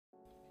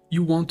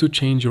You want to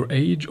change your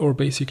age or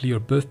basically your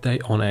birthday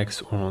on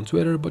X or on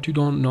Twitter, but you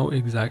don't know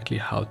exactly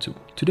how to.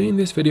 Today in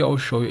this video I'll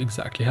show you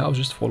exactly how,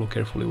 just follow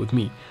carefully with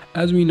me.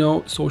 As we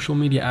know, social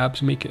media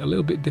apps make it a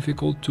little bit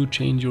difficult to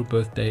change your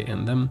birthday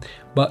in them,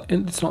 but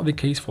it's not the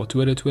case for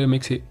Twitter. Twitter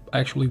makes it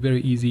actually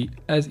very easy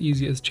as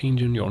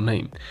changing your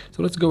name.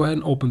 So let's go ahead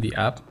and open the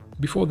app.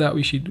 Before that,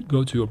 we should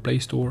go to your Play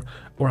Store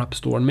or App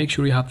Store and make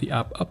sure you have the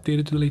app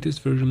updated to the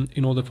latest version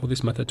in order for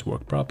this method to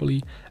work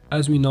properly.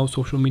 As we know,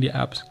 social media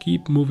apps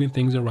keep moving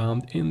things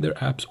around in their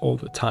apps all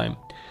the time.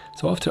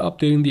 So after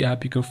updating the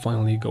app, you can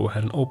finally go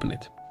ahead and open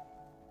it.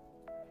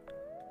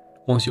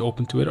 Once you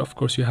open Twitter, of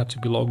course, you have to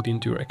be logged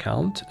into your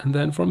account. And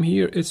then from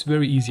here, it's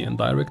very easy and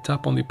direct.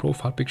 Tap on the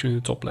profile picture in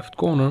the top left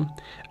corner.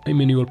 A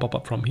menu will pop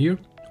up from here.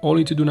 All you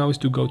need to do now is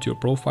to go to your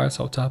profile.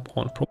 So tap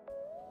on profile.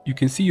 You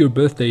can see your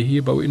birthday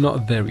here, but we're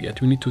not there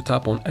yet. We need to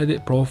tap on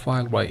edit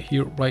profile right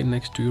here, right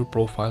next to your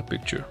profile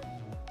picture.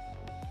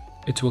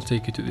 It will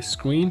take you to this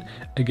screen.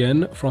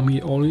 Again, from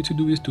here, all you need to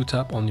do is to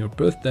tap on your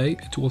birthday.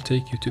 It will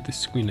take you to this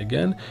screen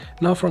again.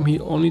 Now from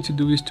here, all you need to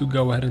do is to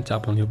go ahead and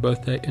tap on your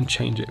birthday and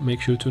change it.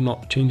 Make sure to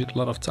not change it a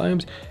lot of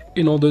times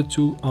in order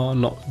to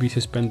not be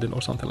suspended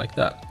or something like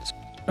that.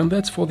 And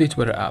that's for the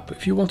Twitter app.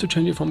 If you want to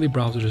change it from the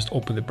browser, just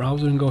open the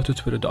browser and go to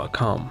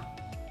twitter.com.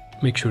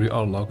 Make sure you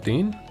are logged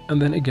in,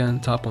 and then again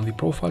tap on the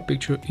profile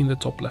picture in the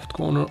top left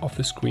corner of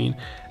the screen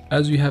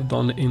as we have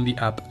done in the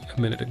app a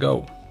minute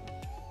ago.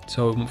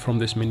 So from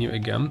this menu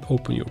again,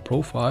 open your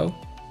profile.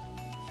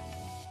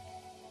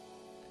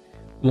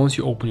 Once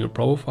you open your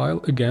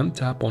profile, again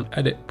tap on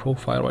edit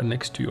profile right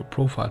next to your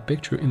profile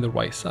picture in the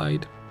right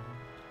side.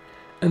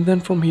 And then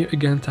from here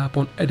again tap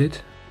on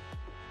edit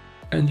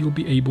and you'll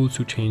be able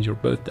to change your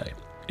birthday.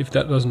 If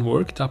that doesn't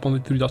work, tap on the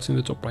three dots in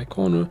the top right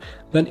corner,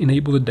 then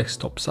enable the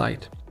desktop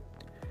site.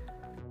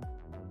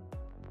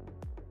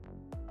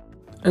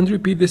 And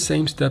repeat the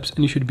same steps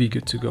and you should be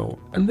good to go.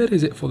 And that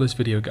is it for this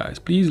video, guys.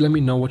 Please let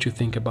me know what you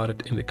think about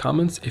it in the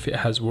comments. If it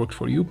has worked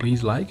for you,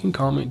 please like and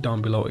comment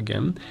down below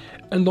again.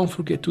 And don't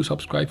forget to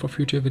subscribe for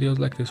future videos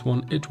like this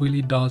one. It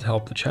really does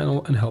help the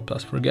channel and help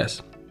us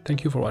progress.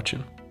 Thank you for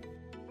watching.